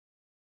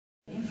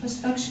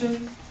infrastructure,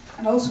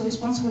 and also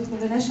responsible for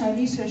the National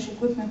Research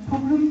Equipment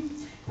Program,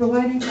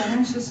 providing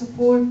financial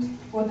support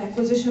for the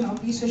acquisition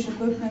of research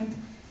equipment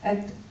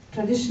at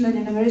traditional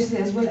universities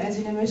as well as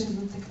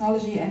universities of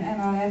technology and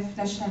NRF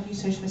national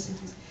research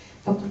facilities.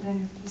 Dr.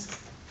 Daniel, please.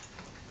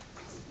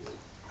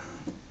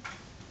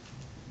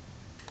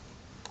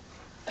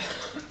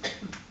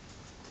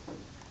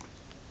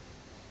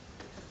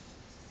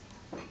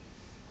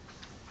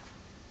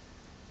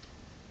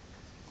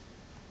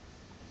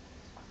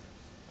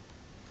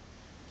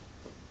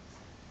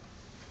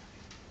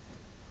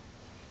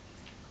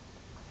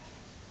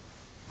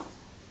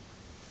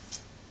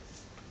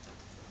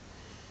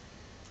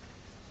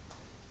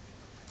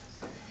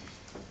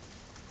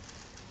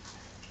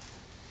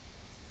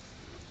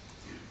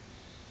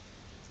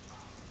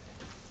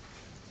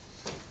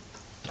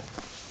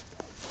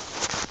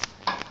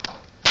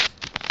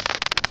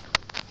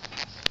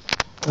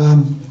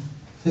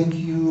 Thank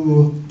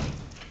you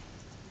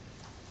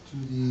to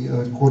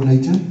the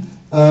coordinator.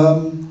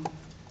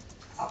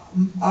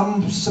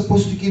 I'm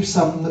supposed to give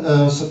some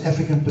South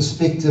African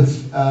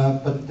perspective,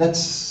 but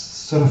that's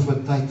sort of a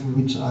title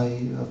which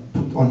I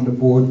put on the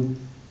board.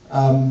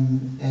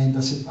 And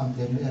I said I'm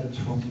Daniel Adams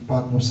from the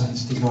Department of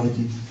Science and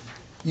Technology.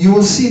 You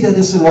will see that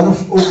there's a lot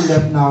of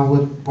overlap now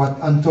with what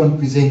Anton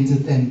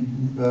presented and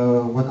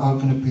what I'm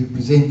going to be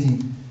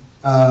presenting.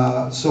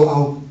 So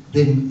I'll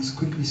then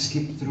quickly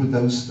skip through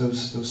those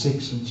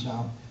sections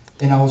now.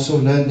 And I also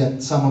learned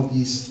that some of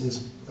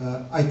these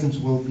items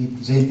will be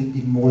presented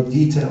in more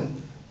detail,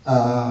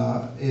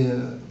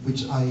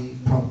 which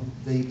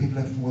the people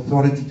have more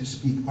authority to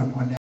speak on